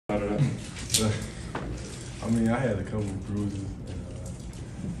I mean, I had a couple of bruises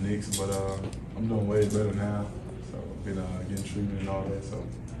and nicks, but I'm doing way better now. So I've been getting treatment and all that, so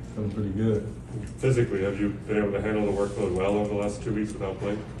feeling pretty good. Physically, have you been able to handle the workload well over the last 2 weeks without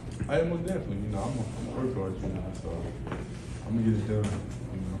play? I am most definitely. You know, I'm a workhorse, you know, so I'm gonna get it done.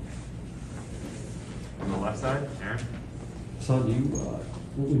 You know. On the left side, Aaron? Son, do you,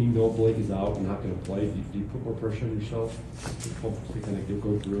 when you know Blake is out and not going to play, do you put more pressure on yourself to kind of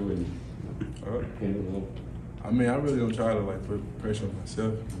go through and handle it? I mean, I really don't try to like put pressure on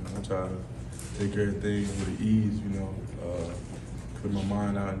myself. You know, I try to take care of things with ease. You know, put my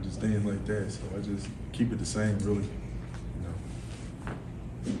mind out and just things like that. So I just keep it the same, really. You know.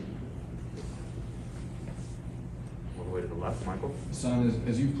 All the way to the left, Michael? Hassan,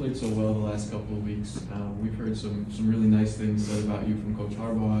 as you've played so well the last couple of weeks, we've heard some really nice things said about you from Coach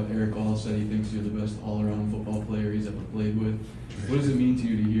Harbaugh. Eric All said he thinks you're the best all-around football player he's ever played with. What does it mean to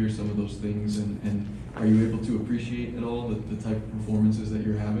you to hear some of those things, and are you able to appreciate at all the type of performances that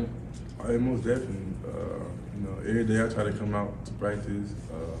you're having? I most definitely. You know, every day I try to come out to practice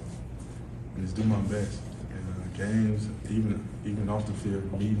and just do my best. And games, even off the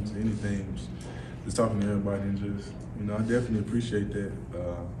field, meetings, anything, just talking to everybody and just, you know, I definitely appreciate that.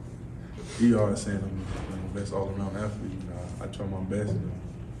 ER is saying I'm the best all-around athlete. You know, I try my best and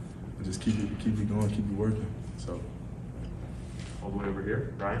just keep it going, keep it working. So. All the way over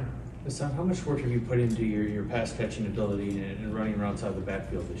here, Ryan? Hassan, how much work have you put into your pass catching ability and running around outside the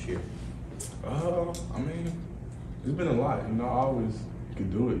backfield this year? I mean, it's been a lot. You know, I always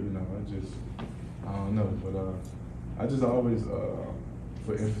could do it. You know, I don't know, but I just always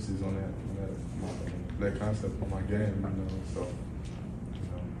put emphasis on that concept of my game. You know, so.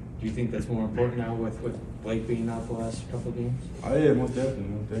 Do you think that's more important now with Blake being out the last couple of games? Oh yeah, most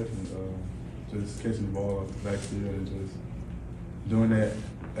definitely. Just catching the ball off the backfield and just doing that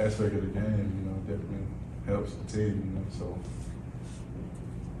aspect of the game, you know, definitely helps the team, you know, so.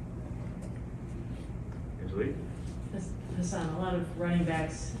 Angelique? Hassan, a lot of running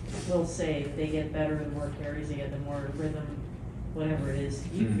backs will say they get better the more carries, they get the more rhythm, whatever it is.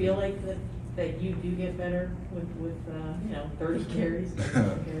 Do you feel like that you do get better with you know, 30 carries?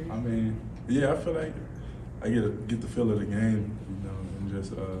 I mean, yeah, I feel like I get the feel of the game, you know, and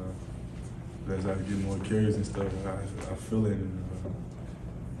just as I get more carries and stuff, I feel it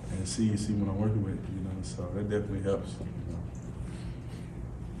and see when I'm working with it, you know, so that definitely helps. You know.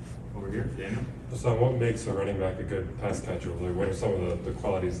 Over here, Daniel? So what makes a running back a good pass catcher? Like, what are some of the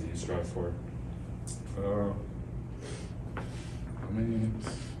qualities that you strive for? I mean,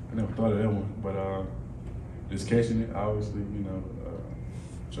 I never thought of that one, but just catching it, obviously, you know,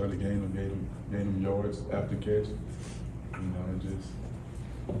 try to gain them yards after catch, you know, and just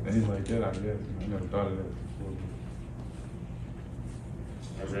things like that, I guess. I never thought of that before.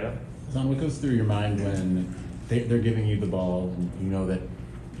 Isaiah? Hassan, what goes through your mind when they're giving you the ball and you know that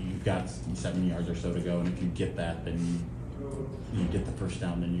you've got 7 yards or so to go, and if you get that, then you get the first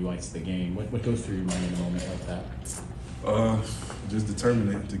down, then you ice the game. What goes through your mind in a moment like that? Just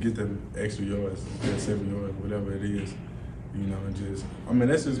determined to get them extra yards, that 7 yards, whatever it is, you know, and just, I mean,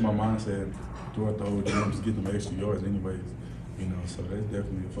 that's just my mindset throughout the whole game, just get them extra yards anyways, you know, so that's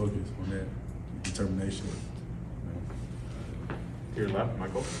definitely a focus on that, determination. To your left,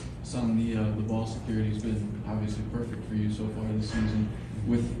 Michael? Hassan, the ball security has been obviously perfect for you so far this season.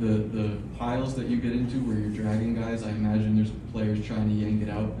 With the piles that you get into where you're dragging guys, I imagine there's players trying to yank it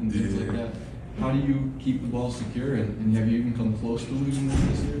out and things like that. How do you keep the ball secure, and have you even come close to losing that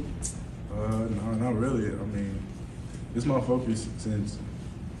this year? No, not really. I mean, it's my focus since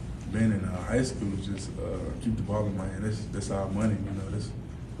being in high school, just keep the ball in my hand. That's our money, you know. That's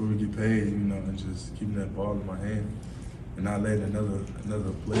where we get paid, you know, and just keeping that ball in my hand and not letting another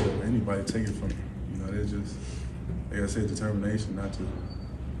player or anybody take it from me. You know, that's just, like I said, determination not to,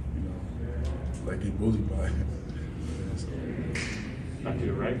 you know, like get bullied by it. Back to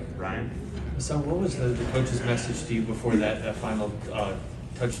your right, Ryan? So what was the coach's message to you before that final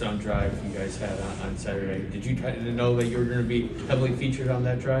touchdown drive you guys had on Saturday? Did you try to know that you were going to be heavily featured on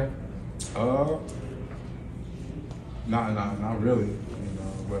that drive? Not really, you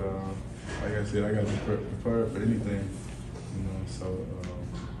know, but like I said, I got to be prepared for anything, you know, so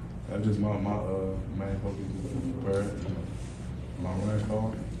that's just my main focus is to prepare, you know, my run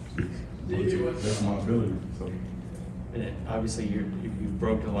call, that's my ability, so. And obviously you've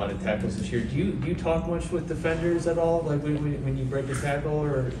broken a lot of tackles this year. Do you talk much with defenders at all? Like when you break a tackle,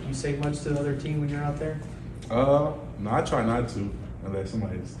 or do you say much to the other team when you're out there? No, I try not to unless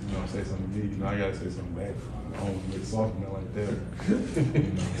somebody, you know, say something to me. You know, I gotta say something back. I don't want to get soft and like that. You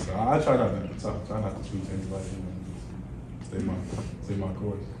know, so I try not to speak to anybody. You know, stay my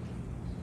course.